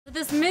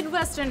This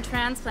Midwestern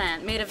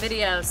transplant made a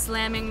video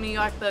slamming New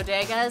York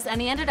bodegas, and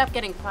he ended up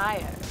getting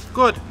fired.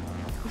 Good.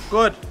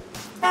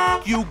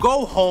 You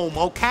go home,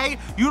 okay?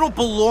 You don't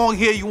belong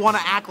here. You want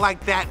to act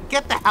like that.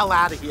 Get the hell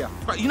out of here.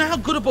 You know how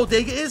good a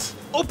bodega is?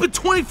 Open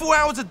 24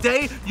 hours a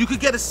day. You could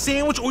get a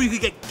sandwich or you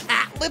could get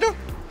cat litter.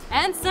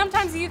 And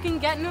sometimes you can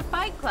get in a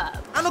fight club.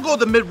 I don't go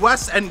to the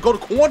Midwest and go to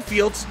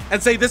cornfields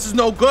and say this is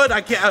no good. I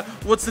can't.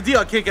 What's the deal?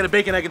 I can't get a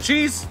bacon, egg, and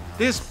cheese.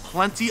 There's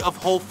plenty of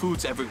Whole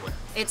Foods everywhere.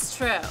 It's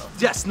true.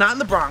 Yes, not in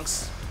the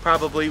Bronx,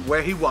 probably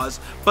where he was,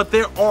 but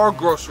there are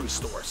grocery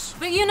stores.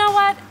 But you know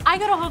what? I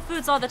go to Whole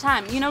Foods all the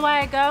time. You know why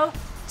I go?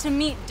 To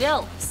meet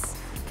dilfs.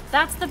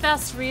 That's the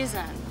best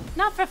reason.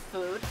 Not for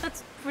food.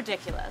 That's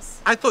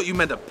ridiculous. I thought you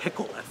meant a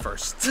pickle at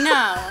first.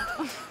 No.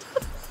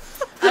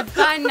 I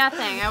buy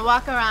nothing. I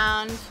walk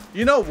around.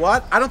 You know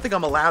what? I don't think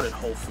I'm allowed at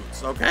Whole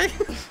Foods, okay?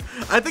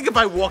 I think if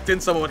I walked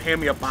in, someone would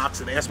hand me a box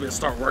and ask me to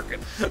start working.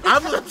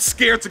 I'm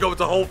scared to go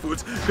into Whole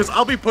Foods because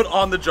I'll be put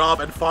on the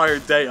job and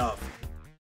fired day of.